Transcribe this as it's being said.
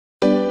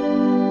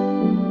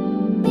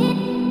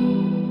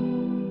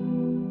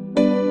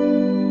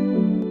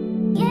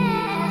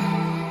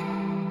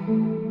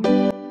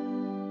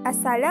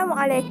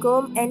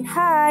Assalamualaikum and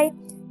hi.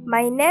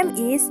 My name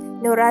is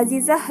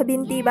Norazizah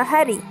Binti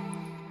Bahari.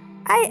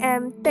 I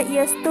am third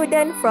year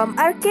student from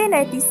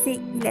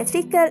RK96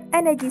 Electrical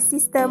Energy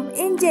System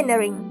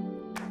Engineering.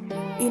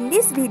 In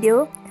this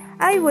video,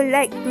 I would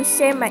like to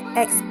share my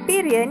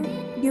experience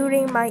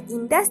during my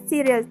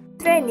industrial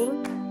training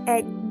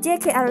at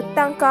JKR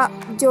Tangkak,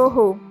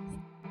 Johor.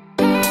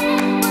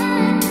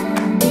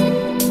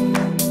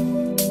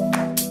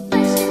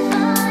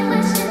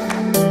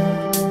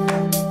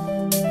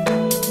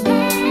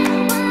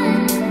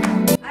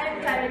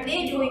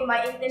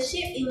 My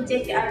internship in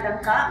JKR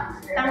Tangkak.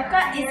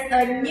 Tangkak is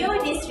a new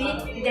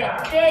district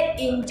that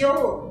created in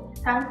Johor.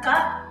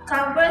 Tangkak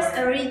covers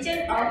a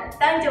region of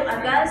Tanjung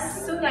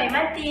Agas, Sungai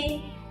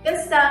Mati,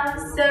 Gesang,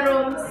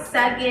 Serum,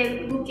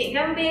 Sagil, Bukit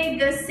Gambir,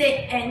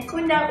 Gesek and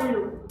Kundang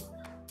Ulu.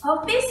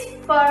 Office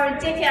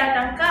for JKR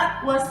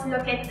Tangkak was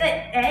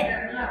located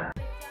at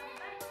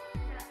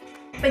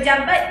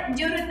Pejabat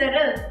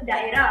Jurutera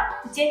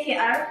Daerah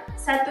JKR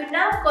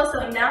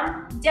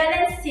 1606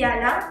 Jalan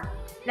Sialang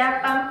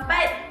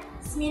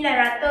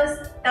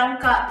 84900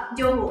 Tangkak,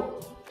 Johor.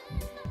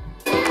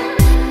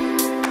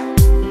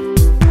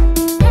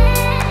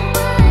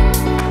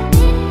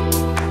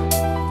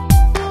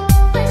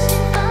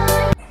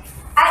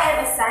 I am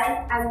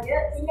assigned under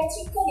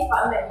electrical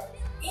department.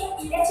 In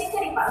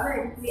electrical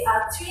department, we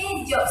are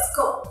 3 job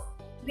scope,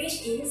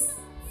 which is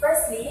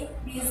firstly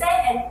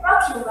design and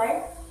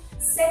procurement,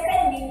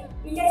 secondly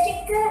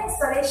electrical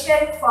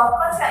installation for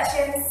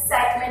construction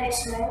site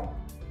management,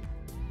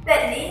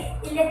 thirdly,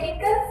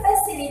 electrical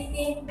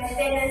facility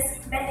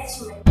maintenance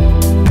management.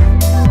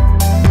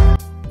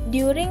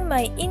 During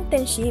my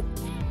internship,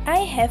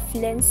 I have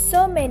learned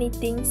so many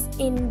things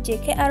in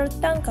JKR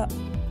Tangkak.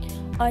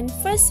 On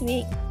first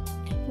week,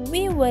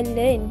 we will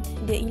learn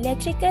the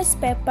electrical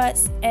spare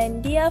parts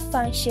and their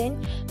function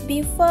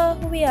before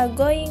we are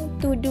going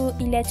to do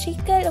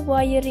electrical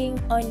wiring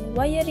on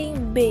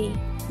wiring bay.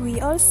 We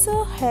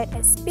also had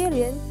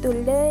experience to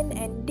learn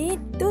and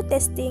did 2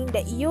 testing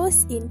that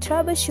used in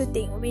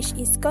troubleshooting, which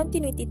is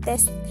continuity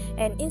test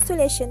and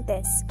insulation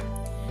test.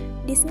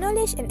 This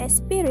knowledge and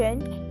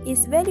experience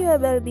is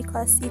valuable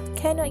because it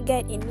cannot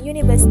get in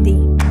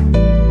university.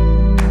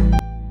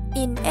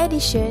 In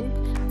addition,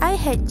 I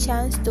had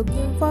chance to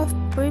involve,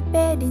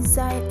 prepare,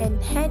 design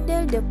and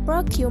handle the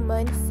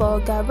procurement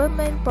for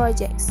government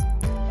projects.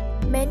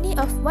 Many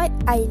of what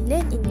I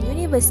learned in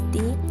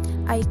university,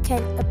 I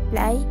can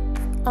apply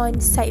on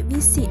site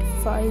visit,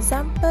 for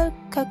example,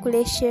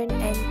 calculation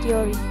and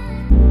theory.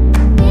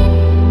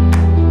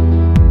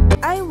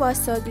 I was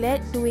so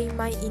glad doing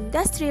my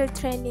industrial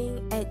training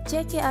at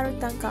JKR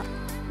Tangkak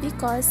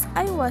because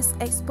I was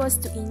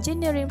exposed to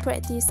engineering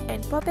practice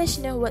and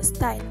professional work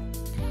style.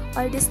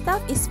 All the staff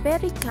is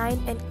very kind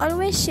and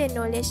always share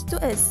knowledge to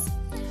us.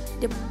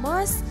 The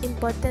most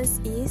important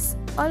is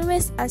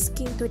always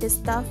asking to the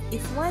staff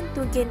if want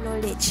to gain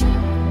knowledge.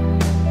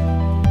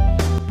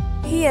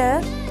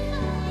 Here,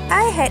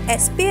 I had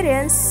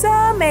experienced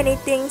so many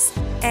things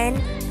and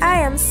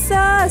I am so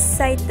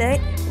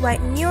excited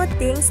what new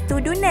things to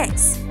do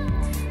next.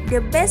 The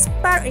best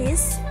part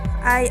is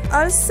I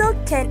also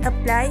can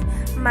apply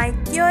my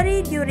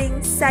theory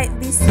during site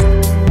visit.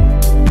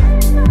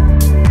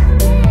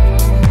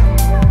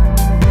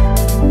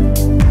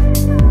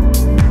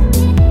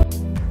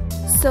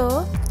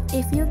 So,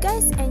 if you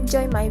guys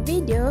enjoy my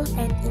video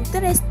and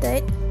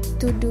interested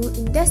to do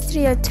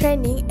industrial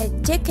training at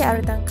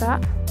JKR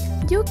Tangkak,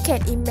 you can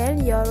email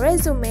your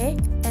resume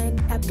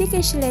and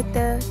application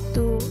letter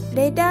to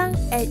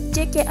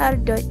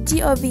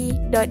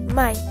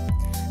ledang@jkr.gov.my.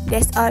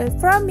 That's all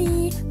from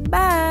me.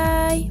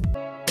 Bye!